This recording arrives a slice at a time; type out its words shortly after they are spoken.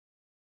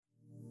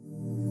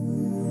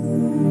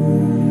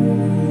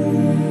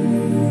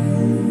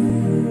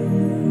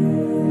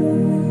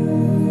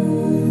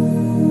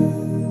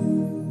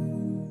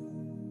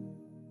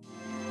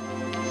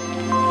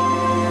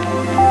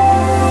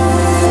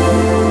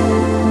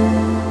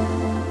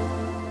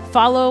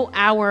Follow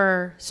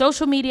our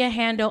social media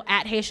handle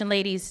at Haitian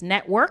Ladies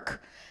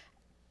Network.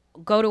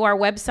 Go to our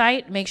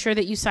website, make sure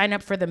that you sign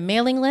up for the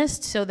mailing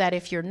list so that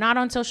if you're not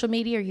on social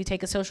media or you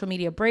take a social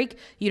media break,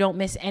 you don't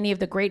miss any of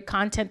the great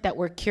content that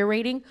we're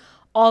curating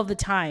all the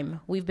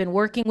time. We've been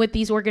working with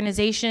these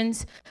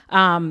organizations.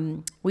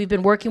 We've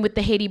been working with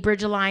the Haiti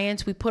Bridge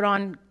Alliance. We put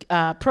on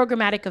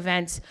programmatic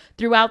events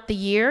throughout the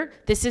year.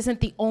 This isn't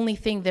the only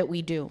thing that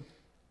we do.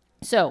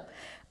 So,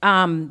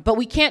 but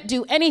we can't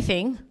do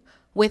anything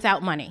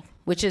without money,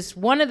 which is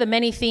one of the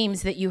many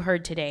themes that you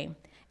heard today.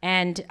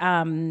 And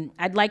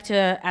I'd like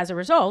to, as a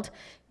result,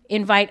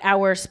 invite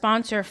our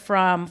sponsor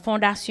from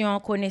Fondation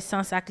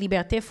Connaissance et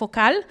Liberté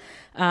Fokal,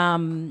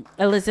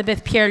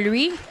 Elizabeth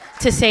Pierre-Louis,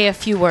 to say a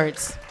few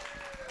words.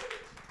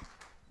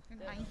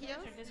 I'm here.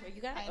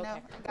 You got it? I know,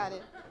 Okay. I got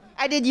it.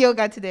 I did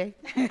yoga today.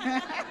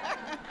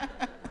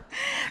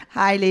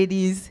 Hi,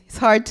 ladies. It's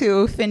hard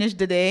to finish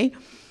the day.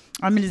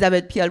 I'm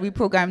Elizabeth Pierre-Louis,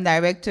 Program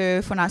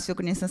Director, Fondation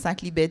Connaissance et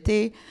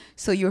Liberté.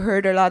 So you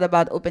heard a lot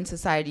about Open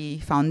Society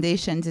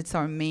Foundations. It's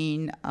our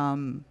main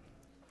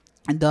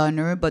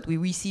donor, but we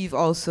receive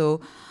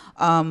also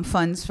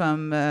funds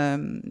from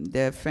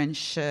the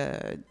French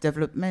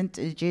Development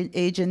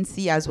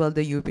Agency as well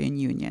the European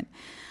Union.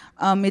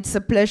 It's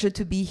a pleasure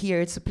to be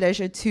here. It's a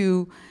pleasure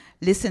to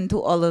listen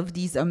to all of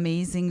these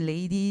amazing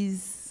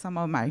ladies. Some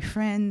are my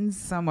friends,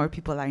 some are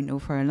people I know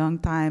for a long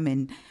time,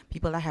 and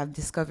people I have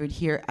discovered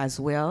here as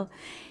well.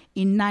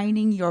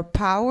 Igniting your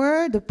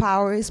power, the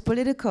power is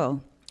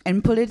political.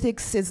 And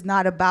politics is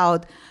not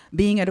about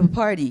being at a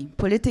party.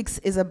 Politics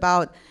is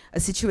about a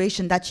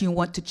situation that you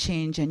want to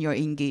change and you're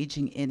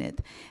engaging in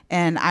it.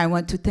 And I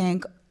want to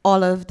thank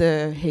all of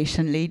the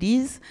Haitian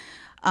ladies.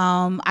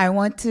 I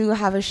want to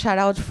have a shout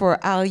out for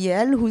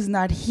Ariel, who's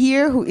not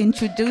here, who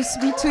introduced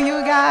me to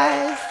you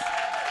guys.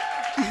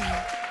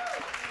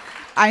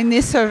 I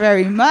miss her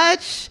very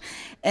much.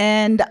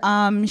 And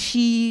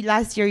she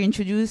last year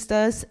introduced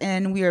us,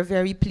 and we are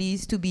very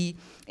pleased to be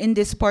in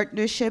this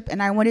partnership.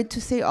 And I wanted to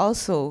say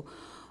also,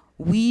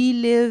 we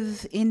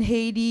live in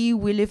Haiti,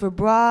 we live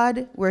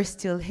abroad, we're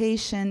still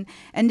Haitian,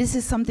 and this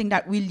is something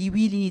that we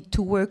really need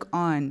to work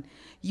on.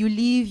 You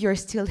leave, you're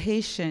still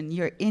Haitian,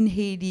 you're in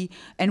Haiti,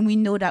 and we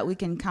know that we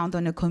can count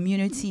on a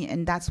community,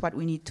 and that's what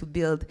we need to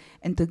build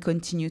and to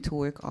continue to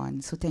work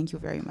on. So thank you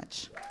very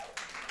much.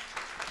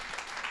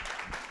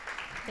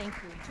 Thank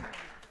you.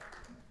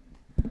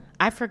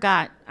 I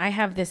forgot, I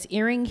have this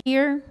earring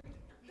here.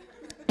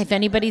 If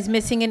anybody's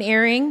missing an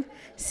earring,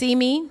 see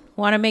me.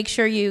 Want to make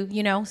sure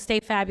you know, stay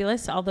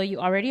fabulous, although you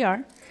already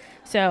are.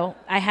 So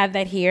I have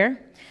that here.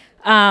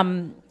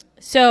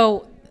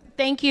 So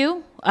thank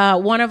you.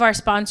 One of our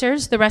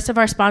sponsors. The rest of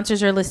our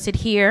sponsors are listed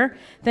here.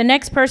 The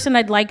next person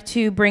I'd like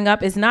to bring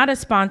up is not a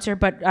sponsor,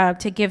 but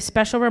to give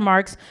special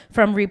remarks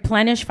from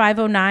Replenish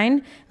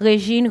 509,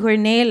 Régine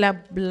René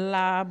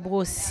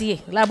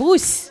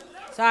Labrousse.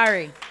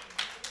 Sorry.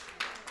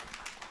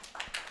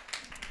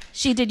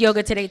 She did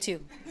yoga today too.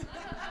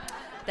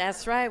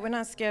 That's right. We're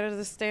not scared of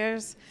the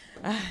stairs.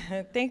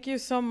 Thank you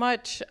so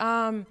much.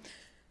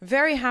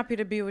 Very happy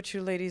to be with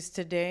you ladies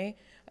today.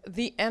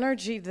 The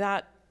energy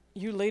that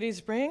you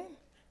ladies bring,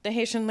 the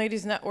Haitian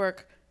Ladies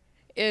Network,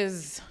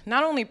 is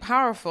not only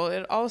powerful,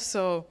 it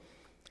also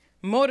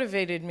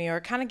motivated me, or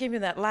kind of gave me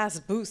that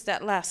last boost,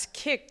 that last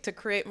kick to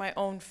create my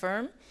own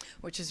firm,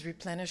 which is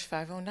Replenish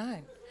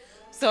 509.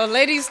 So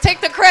ladies,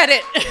 take the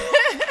credit.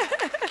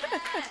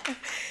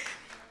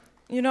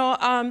 You know,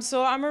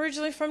 so I'm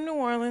originally from New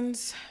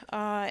Orleans,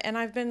 and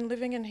I've been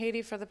living in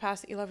Haiti for the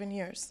past 11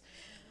 years.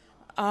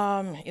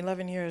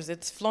 11 years.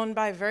 It's flown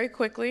by very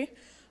quickly.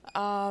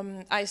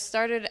 I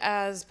started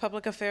as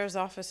public affairs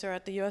officer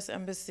at the U.S.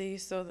 Embassy,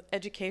 so the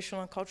educational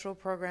and cultural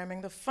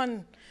programming, the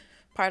fun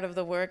part of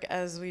the work,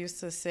 as we used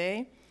to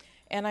say.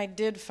 And I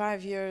did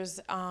 5 years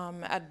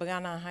at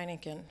Brana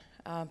Heineken,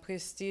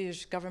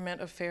 Prestige,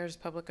 government affairs,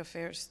 public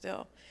affairs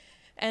still.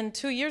 And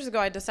 2 years ago,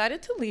 I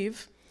decided to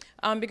leave.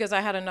 Because I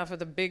had enough of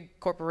the big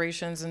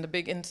corporations and the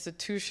big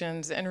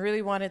institutions and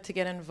really wanted to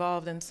get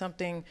involved in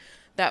something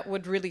that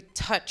would really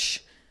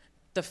touch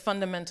the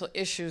fundamental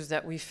issues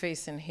that we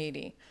face in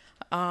Haiti.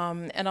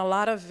 And a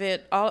lot of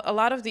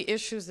the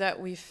issues that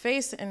we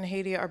face in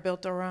Haiti are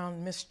built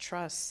around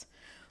mistrust.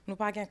 Nous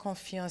pas gain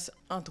confiance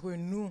entre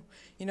nous.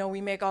 You know,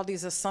 we make all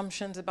these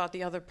assumptions about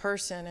the other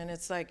person, and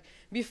it's like,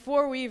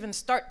 before we even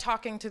start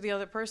talking to the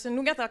other person,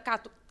 nous geta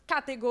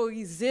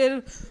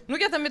catégoriser, nous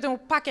geta mettre un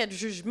paquet de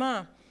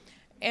jugement.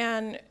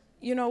 And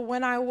you know,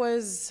 when I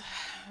was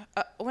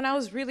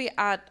really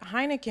at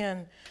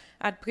Heineken,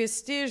 at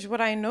Prestige,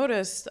 what I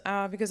noticed,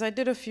 because I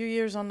did a few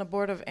years on the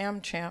board of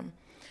AmCham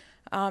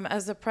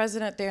as the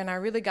president there, and I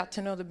really got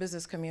to know the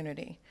business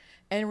community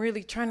and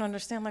really trying to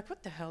understand, like,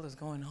 what the hell is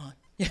going on?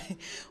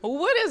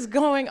 What is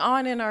going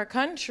on in our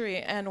country,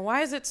 and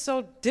why is it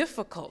so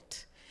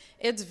difficult?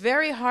 It's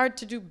very hard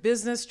to do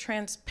business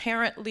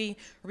transparently,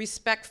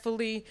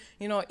 respectfully,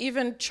 you know,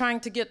 even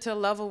trying to get to a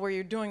level where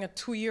you're doing a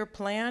 2-year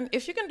plan.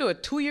 If you can do a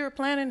 2-year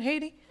plan in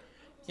Haiti,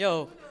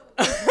 yo,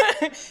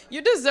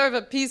 you deserve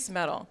a peace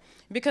medal.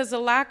 because the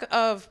lack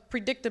of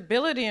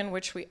predictability in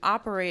which we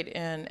operate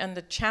in and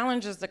the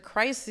challenges, the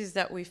crises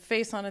that we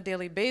face on a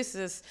daily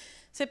basis,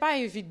 c'est pas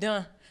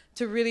évident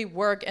to really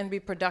work and be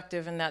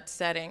productive in that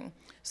setting.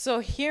 So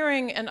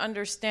hearing and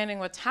understanding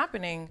what's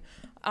happening,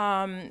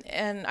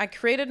 and I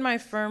created my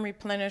firm,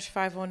 Replenish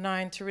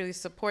 509, to really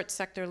support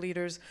sector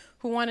leaders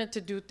who wanted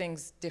to do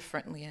things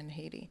differently in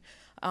Haiti,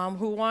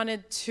 who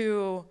wanted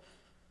to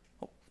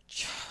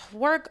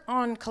work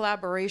on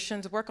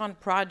collaborations, work on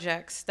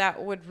projects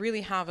that would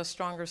really have a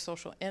stronger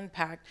social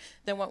impact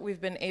than what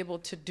we've been able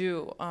to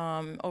do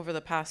over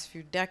the past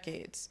few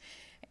decades.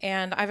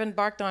 And I've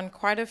embarked on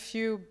quite a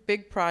few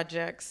big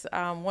projects,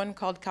 one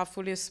called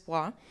Carrefour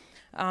l'Espoir.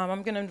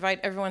 I'm going to invite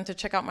everyone to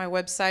check out my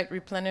website,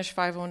 Replenish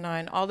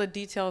 509. All the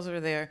details are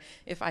there.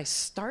 If I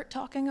start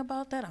talking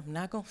about that, I'm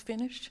not going to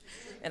finish.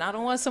 And I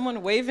don't want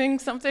someone waving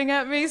something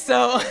at me,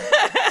 so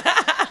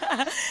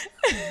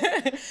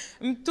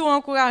I'm too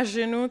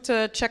encouraging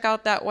to check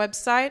out that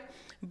website.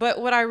 But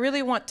what I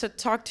really want to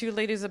talk to you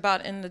ladies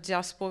about in the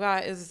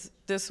diaspora is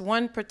this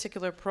one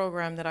particular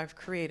program that I've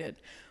created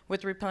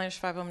with Replenish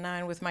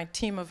 509 with my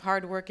team of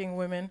hardworking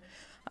women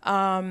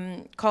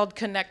called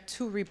Connect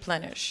to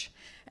Replenish.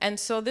 And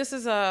so this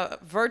is a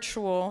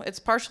virtual, it's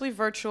partially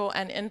virtual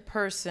and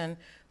in-person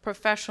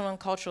professional and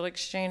cultural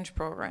exchange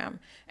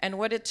program. And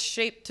what it's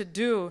shaped to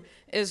do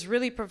is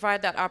really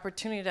provide that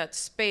opportunity, that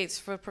space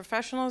for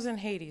professionals in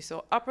Haiti,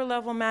 so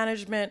upper-level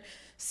management,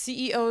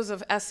 CEOs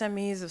of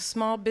SMEs, of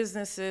small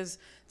businesses,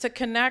 to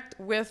connect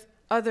with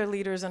other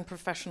leaders and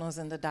professionals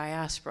in the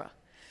diaspora.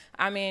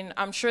 I mean,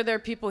 I'm sure there are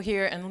people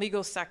here in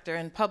legal sector,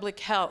 in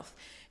public health,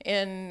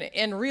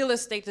 in real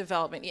estate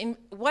development, in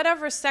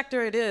whatever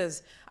sector it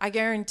is. I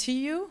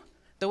guarantee you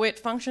the way it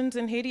functions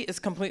in Haiti is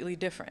completely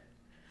different.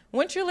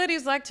 Wouldn't you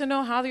ladies like to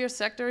know how your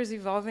sector is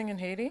evolving in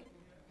Haiti?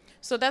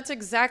 So that's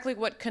exactly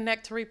what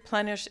Connect to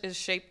Replenish is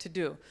shaped to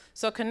do.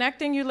 So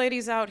connecting you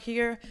ladies out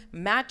here,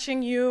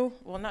 matching you,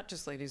 well, not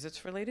just ladies, it's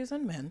for ladies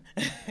and men,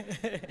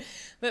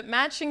 but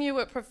matching you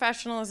with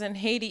professionals in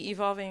Haiti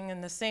evolving in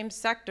the same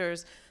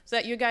sectors so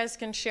that you guys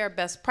can share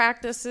best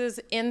practices,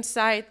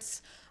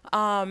 insights,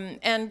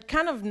 and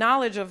kind of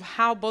knowledge of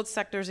how both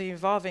sectors are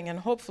evolving and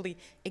hopefully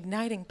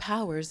igniting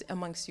powers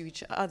amongst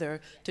each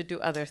other to do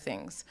other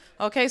things.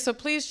 Okay, so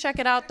please check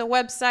it out, the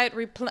website,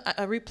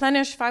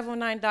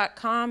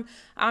 replenish509.com.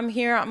 I'm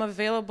here, I'm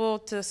available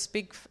to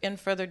speak in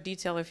further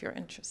detail if you're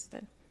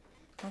interested.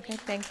 Okay,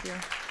 thank you.